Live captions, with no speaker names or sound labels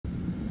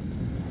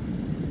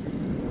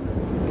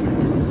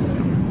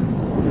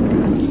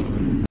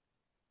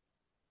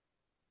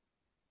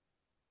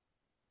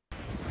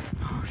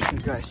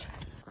guys.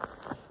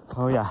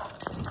 Oh yeah,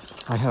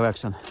 I have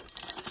action.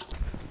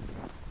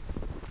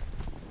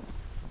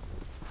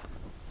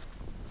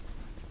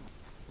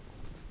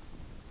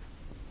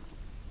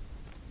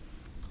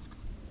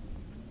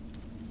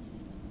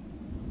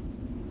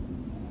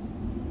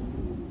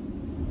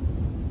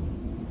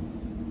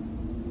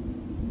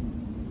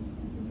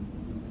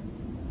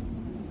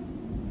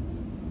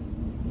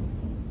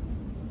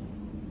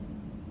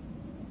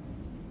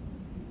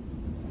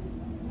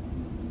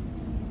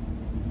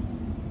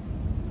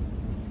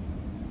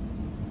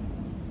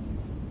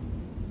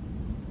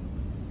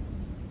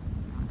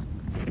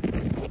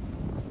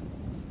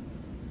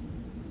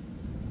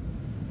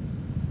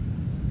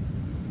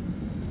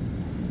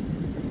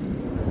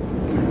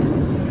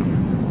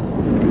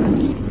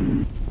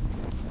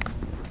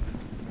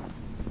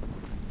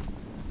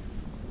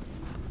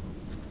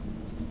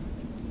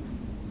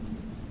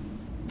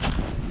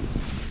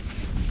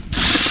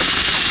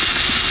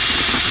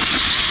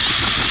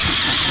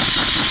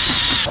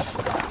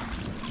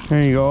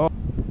 There you go.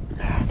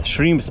 The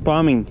shrimp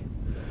spamming.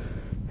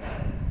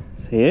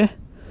 See?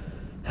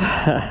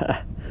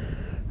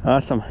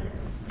 Awesome.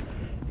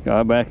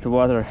 Go back to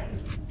water.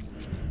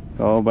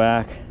 Go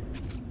back.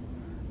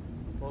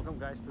 Welcome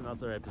guys to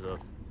another episode.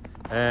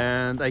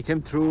 And I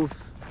came through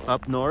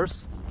up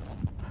north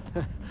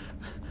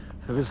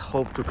with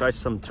hope to catch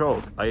some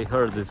trout. I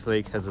heard this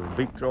lake has a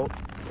big trout,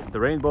 the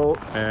rainbow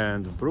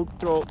and brook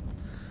trout.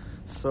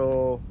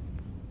 So,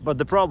 but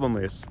the problem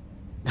is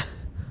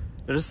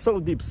there's so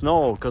deep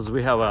snow because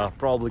we have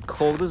probably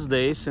coldest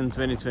days in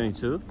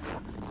 2022,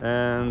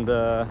 and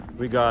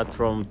we got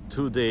from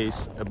 2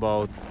 days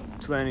about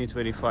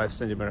 20-25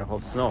 centimeters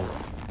of snow,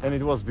 and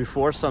it was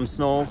before some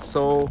snow.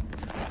 So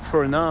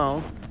for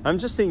now I'm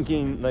just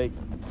thinking, like,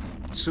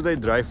 should I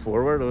drive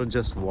forward or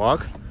just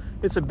walk?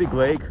 It's a big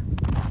lake,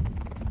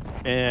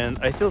 and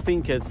I still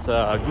think it's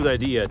a good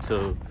idea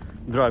to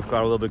drive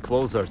car a little bit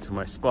closer to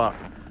my spot.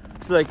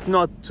 It's like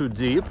not too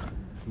deep,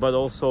 but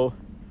also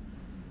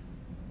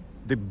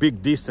the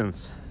big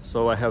distance,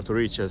 so I have to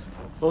reach it.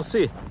 We'll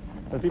see.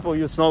 When people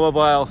use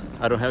snowmobile,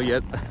 I don't have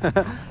yet.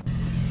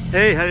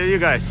 Hey, how are you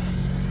guys?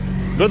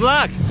 Good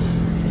luck!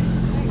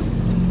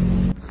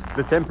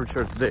 The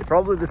temperature today,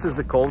 probably this is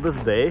the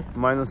coldest day,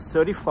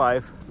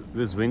 -35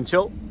 with wind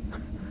chill,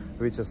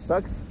 which just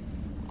sucks.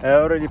 I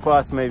already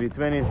passed maybe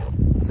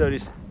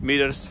 20-30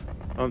 meters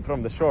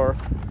from the shore,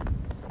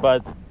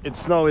 but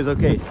snow is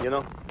okay, you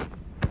know?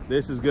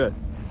 This is good.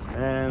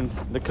 And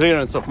the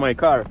clearance of my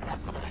car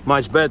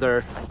much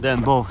better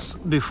than both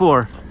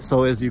before.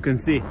 So as you can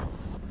see,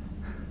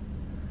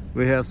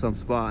 we have some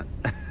spot.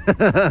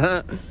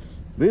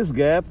 This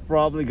gap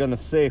probably gonna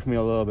save me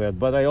a little bit,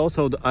 but I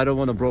don't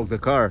want to break the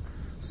car,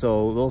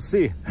 so we'll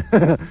see.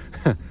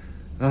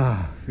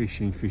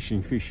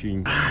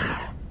 Fishing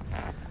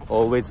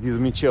always gives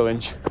me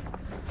challenge.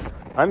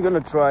 I'm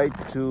gonna try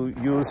to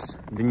use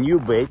the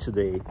new bait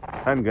today.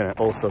 I'm gonna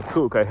also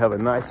cook. I have a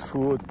nice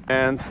food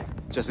and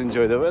just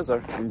enjoy the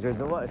weather, enjoy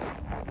the life.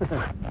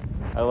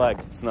 I like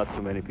it's not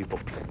too many people.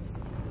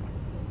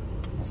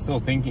 Still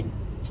thinking.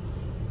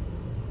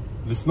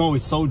 The snow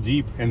is so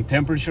deep and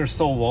temperature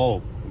so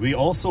low. We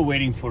also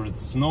waiting for the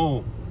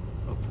snow.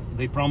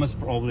 They promised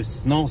probably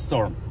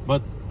snowstorm,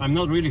 but I'm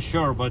not really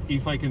sure. But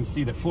if I can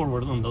see the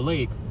forward on the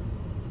lake,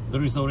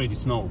 there is already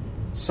snow.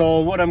 So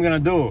what I'm gonna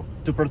do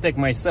to protect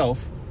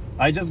myself,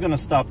 I just gonna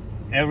stop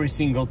every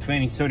single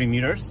 20-30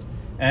 meters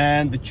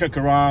and check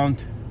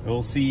around.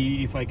 We'll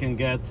see if I can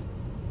get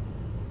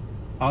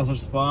other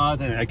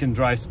spot and I can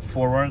drive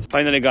forward.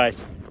 Finally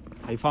guys,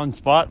 I found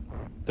spot.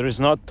 There is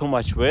not too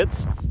much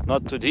width,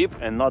 not too deep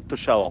and not too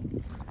shallow.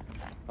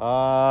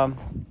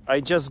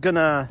 I just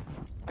gonna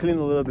clean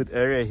a little bit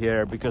area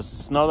here because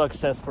it's not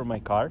access for my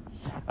car.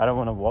 I don't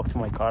want to walk to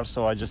my car,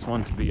 so I just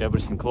want to be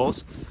everything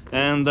close.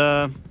 And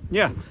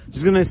yeah,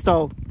 just gonna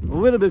install a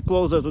little bit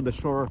closer to the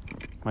shore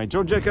my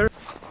jaw jacker.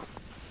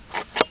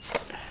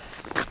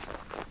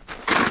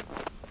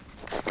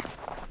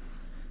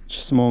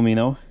 Small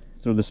minnow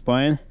through the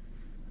spine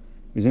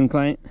with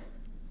incline,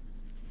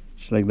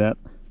 just like that,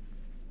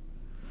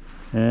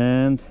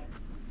 and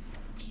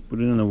just put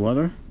it in the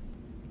water.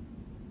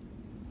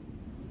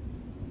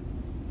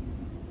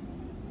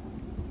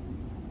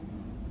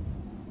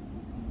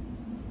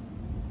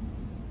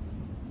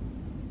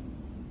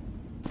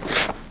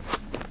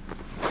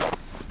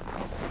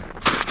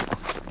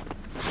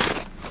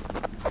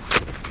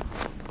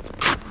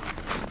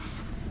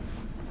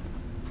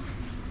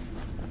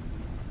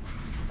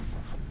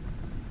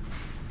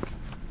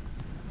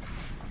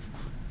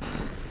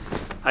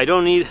 I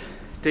don't need to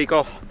take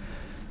off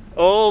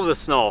all the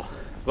snow,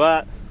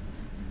 but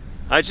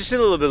I just need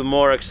a little bit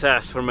more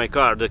access for my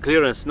car. The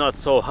clearance not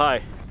so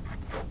high.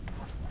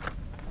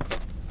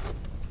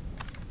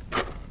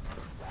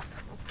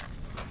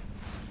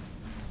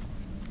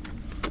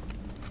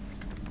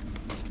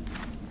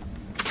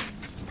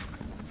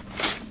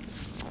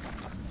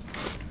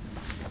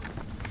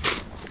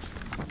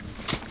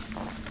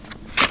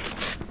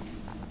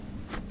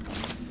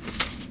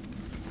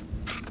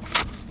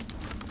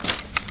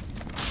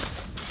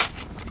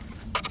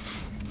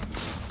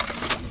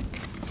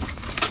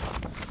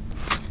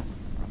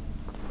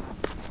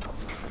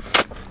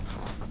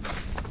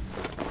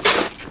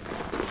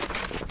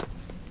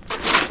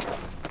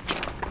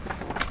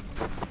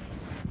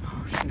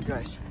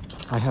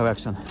 I have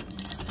action.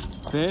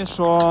 Fish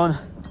on.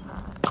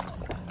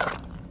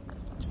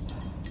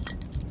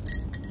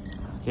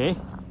 Okay.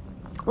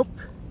 Oop.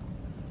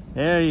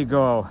 There you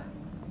go.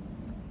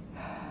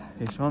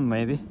 Fish on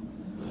maybe.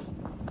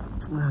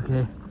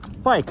 Okay.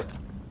 Pike.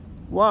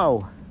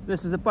 Wow.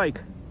 This is a pike.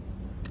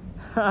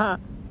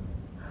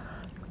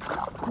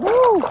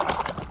 Woo!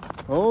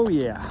 Oh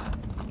yeah.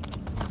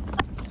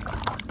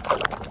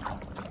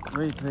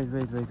 Wait.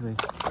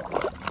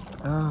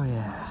 Oh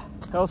yeah.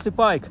 Healthy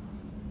pike.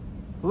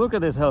 Look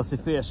at this healthy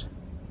fish.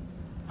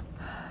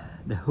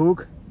 The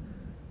hook.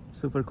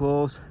 Super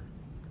close.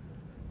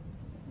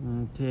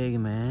 Okay,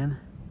 man.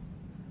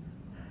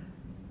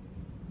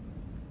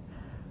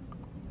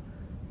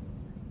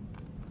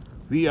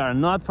 We are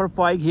not for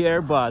pike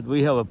here, but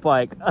we have a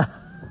pike.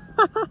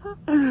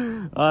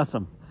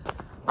 Awesome.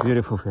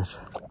 Beautiful fish.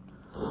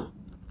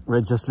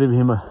 Let's just leave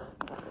him,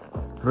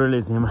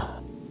 release him.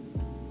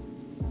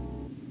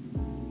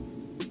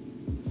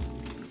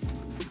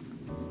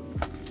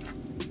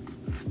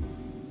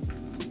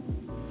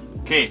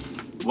 Okay,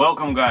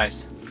 welcome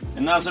guys.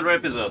 Another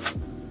episode.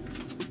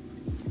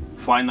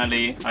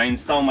 Finally, I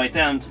installed my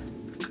tent.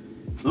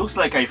 Looks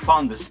like I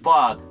found the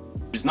spot.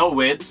 There's no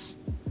weeds.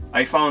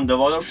 I found a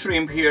lot of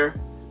shrimp here,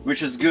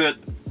 which is good.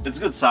 It's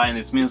good sign.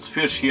 It means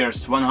fish here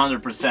is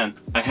 100%.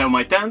 I have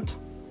my tent.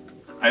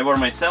 I wore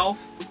myself.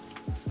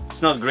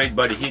 It's not great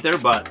body heater,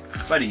 but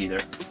body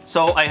heater.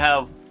 So I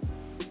have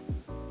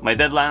my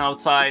deadline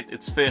outside.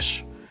 It's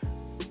fish,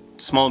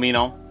 small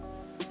minnow.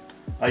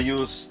 I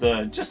use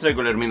the just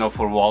regular minnow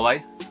for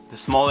walleye, the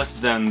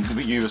smallest than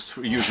we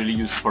usually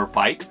use for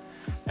pike.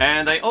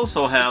 And I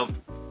also have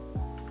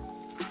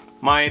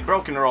my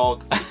broken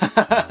rod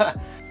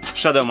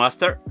Shadow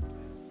Master,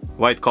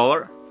 white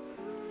color.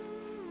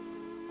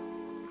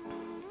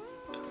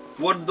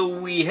 What do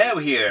we have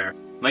here?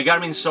 My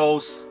Garmin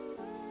shows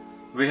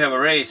we have a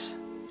race,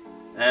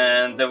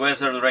 and the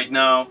weather right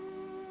now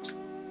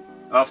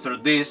after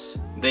this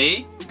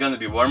day gonna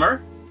be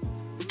warmer.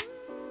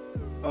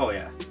 Oh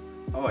yeah.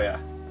 Oh yeah.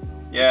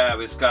 Yeah,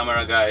 with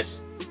camera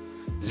guys.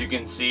 As you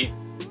can see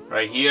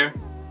right here.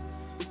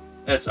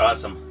 That's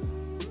awesome.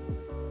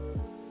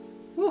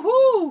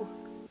 Woohoo!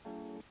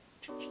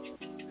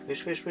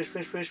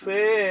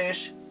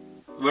 Fish.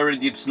 Very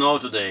deep snow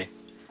today.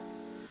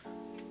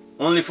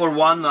 Only for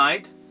one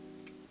night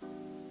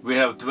we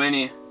have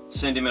 20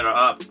 centimeter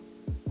up.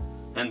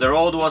 And the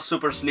road was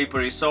super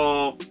slippery,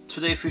 so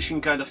today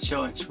fishing kind of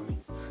challenge for me.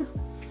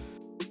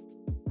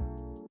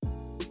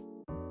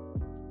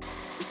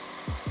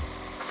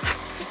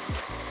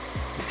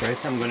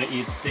 Guys, I'm gonna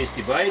eat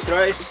tasty bite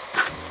rice.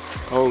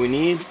 All we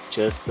need,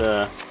 just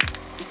in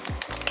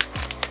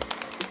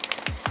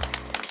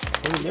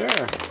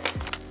there.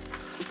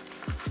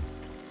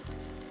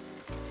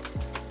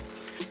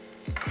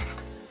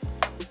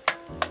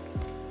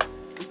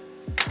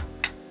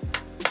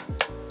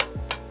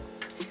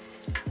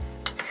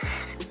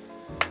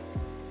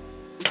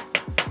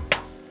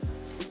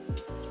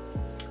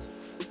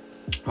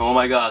 Oh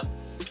my god,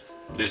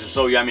 this is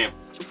so yummy.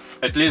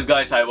 At least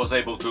guys, I was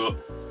able to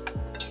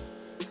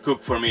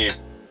cook for me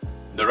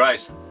the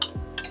rice.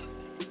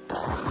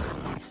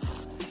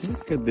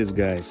 Look at this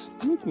guys,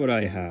 look what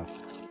I have.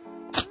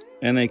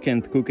 And I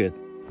can't cook it.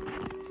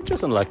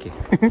 Just unlucky.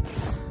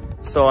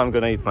 So I'm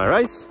gonna eat my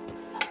rice.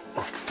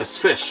 Oh, it's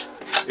fish.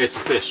 It's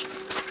a fish.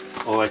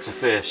 Oh, it's a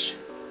fish.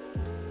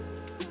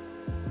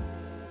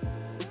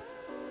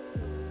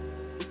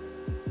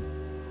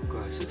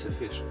 Guys, it's a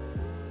fish.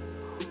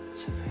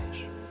 It's a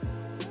fish.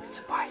 It's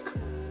a pike.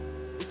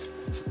 It's a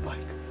pike. It's a pike.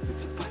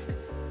 It's a pike.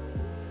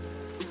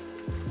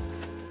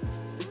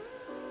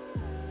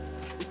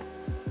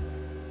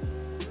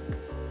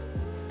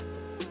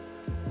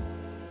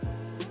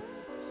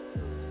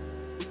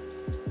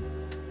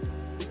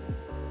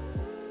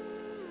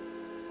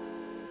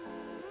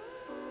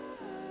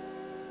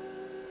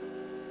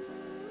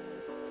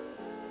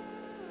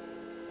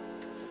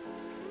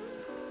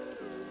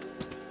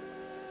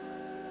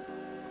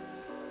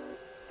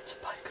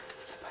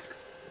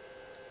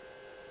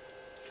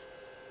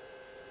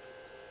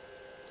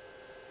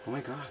 Oh my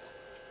god,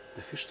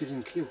 the fish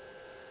didn't kill.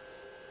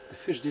 The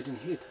fish didn't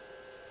hit.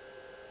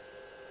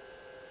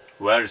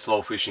 Very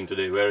slow fishing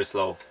today, very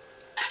slow.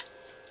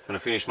 Gonna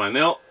finish my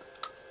meal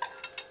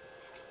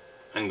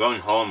and going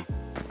home.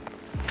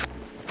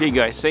 Okay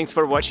guys, thanks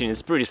for watching.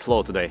 It's pretty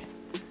slow today.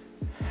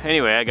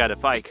 Anyway, I got a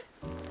pike.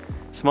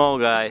 Small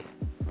guy.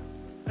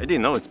 I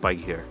didn't know it's pike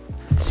here.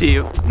 See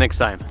you next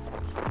time.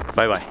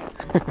 Bye bye.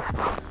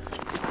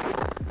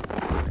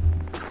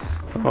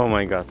 Oh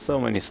my god, so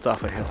many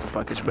stuff I have to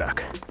package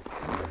back.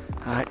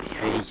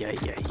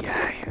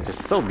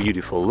 It's so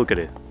beautiful, look at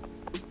it.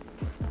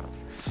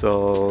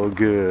 So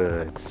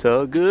good,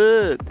 so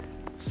good,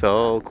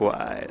 so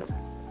quiet.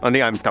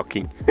 Only I'm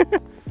talking.